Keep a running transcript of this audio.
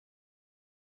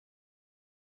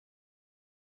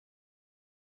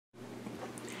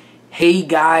Hey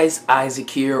guys, Isaac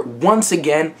here. Once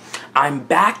again, I'm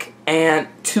back, and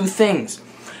two things.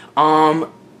 I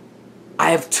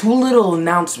have two little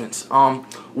announcements.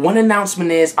 One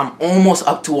announcement is I'm almost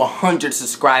up to 100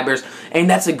 subscribers, and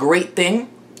that's a great thing.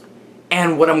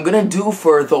 And what I'm gonna do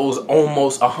for those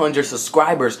almost 100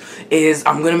 subscribers is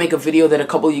I'm gonna make a video that a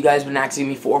couple of you guys have been asking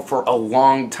me for a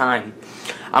long time.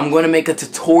 I'm gonna make a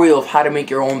tutorial of how to make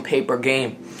your own paper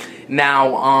game.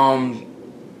 Now,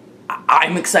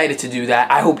 I'm excited to do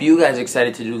that. I hope you guys are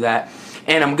excited to do that.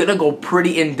 And I'm gonna go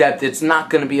pretty in depth. It's not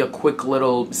gonna be a quick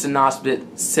little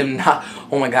synopsis.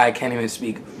 Oh my god, I can't even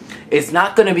speak. It's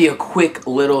not gonna be a quick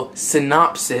little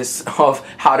synopsis of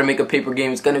how to make a paper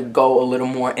game. It's gonna go a little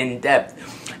more in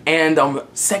depth. And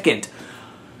second,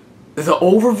 the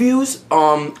overviews.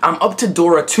 I'm up to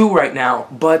Dora 2 right now,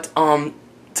 but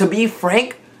to be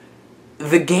frank,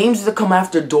 the games that come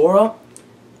after Dora,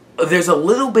 there's a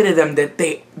little bit of them that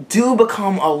they do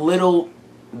become a little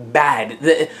bad.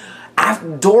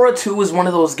 Dora 2 was one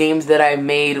of those games that I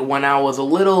made when I was a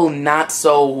little not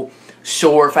so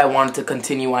sure if I wanted to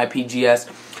continue Ipgs,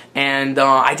 and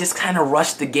I just kind of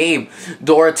rushed the game.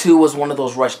 Dora 2 was one of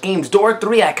those rushed games. Dora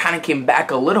 3 I kind of came back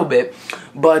a little bit,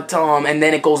 but and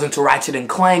then it goes into Ratchet and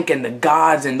Clank and the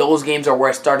Gods, and those games are where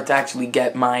I started to actually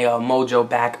get my mojo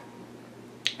back.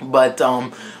 But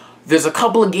there's a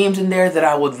couple of games in there that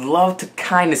I would love to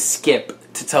kind of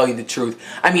skip, to tell you the truth.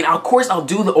 I mean, of course, I'll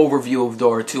do the overview of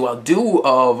Dora 2. I'll do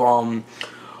of,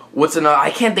 what's another?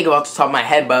 I can't think of off the top of my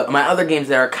head, but my other games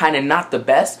that are kind of not the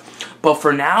best. But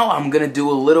for now, I'm going to do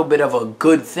a little bit of a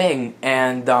good thing.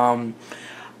 And I'm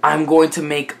going to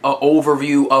make an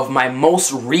overview of my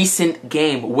most recent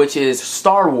game, which is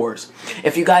Star Wars.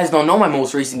 If you guys don't know my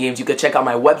most recent games, you can check out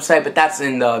my website, but that's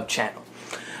in the channel.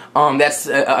 That's,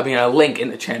 I mean, a link in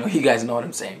the channel. You guys know what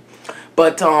I'm saying.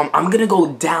 But I'm going to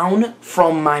go down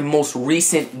from my most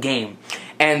recent game.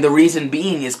 And the reason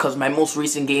being is because my most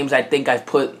recent games, I think I've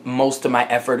put most of my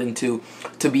effort into,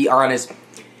 to be honest.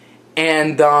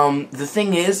 And the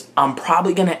thing is, I'm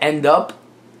probably going to end up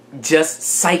just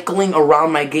cycling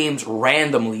around my games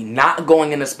randomly, not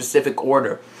going in a specific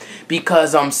order.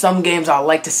 Because some games I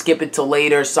like to skip it till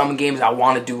later, some games I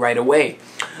want to do right away.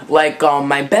 Like,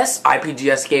 my best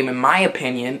Ipgs game, in my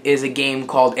opinion, is a game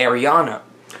called Ariana.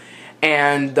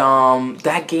 And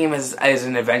that game is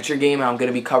an adventure game. I'm going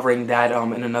to be covering that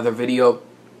in another video.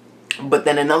 But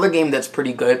then another game that's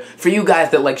pretty good, for you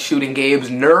guys that like shooting games,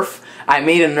 Nerf. I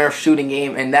made a Nerf shooting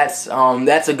game, and that's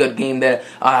a good game that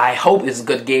I hope is a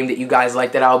good game that you guys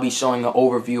like, that I'll be showing an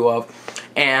overview of.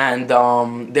 And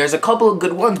there's a couple of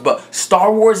good ones, but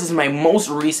Star Wars is my most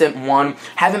recent one.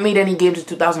 Haven't made any games in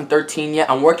 2013 yet.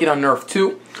 I'm working on Nerf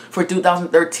 2 for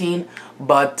 2013,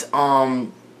 but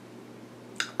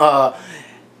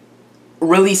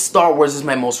really, Star Wars is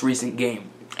my most recent game,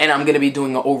 and I'm going to be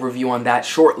doing an overview on that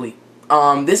shortly.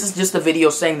 This is just a video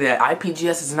saying that Ipgs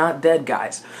is not dead,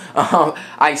 guys.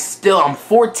 I'm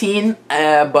 14,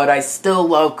 but I still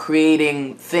love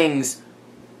creating things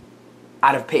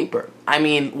out of paper. I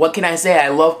mean, what can I say? I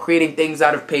love creating things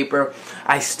out of paper.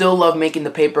 I still love making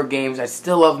the paper games. I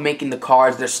still love making the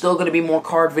cards. There's still going to be more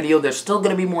card videos. There's still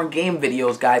going to be more game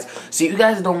videos, guys. So you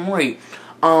guys don't worry.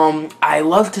 I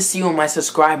love to see when my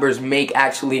subscribers make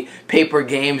actually paper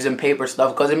games and paper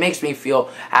stuff, because it makes me feel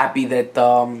happy that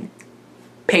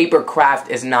paper craft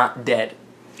is not dead.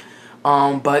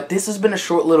 But this has been a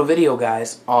short little video,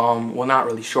 guys. Well, not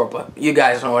really short, but you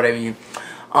guys know what I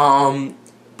mean.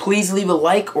 Please leave a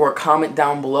like or a comment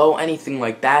down below, anything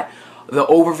like that. The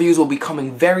overviews will be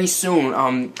coming very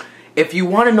soon. If you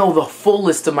want to know the full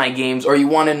list of my games, or you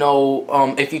want to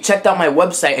know, if you checked out my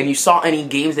website and you saw any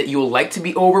games that you would like to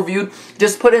be overviewed,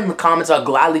 just put it in the comments. I'll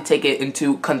gladly take it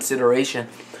into consideration,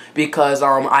 because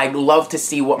I love to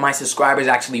see what my subscribers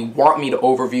actually want me to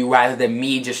overview, rather than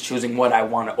me just choosing what I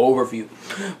want to overview.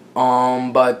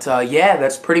 Yeah,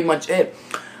 that's pretty much it.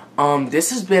 This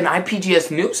has been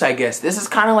Ipgs News, I guess. This is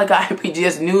kind of like an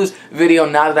Ipgs News video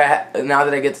now that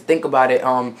I get to think about it.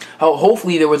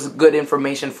 Hopefully there was good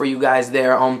information for you guys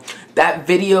there. That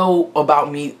video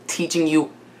about me teaching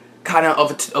you kind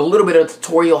of a little bit of a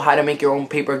tutorial how to make your own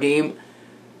paper game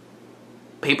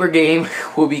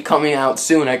will be coming out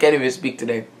soon. I can't even speak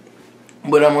today.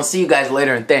 But I'm gonna see you guys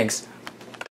later, and thanks.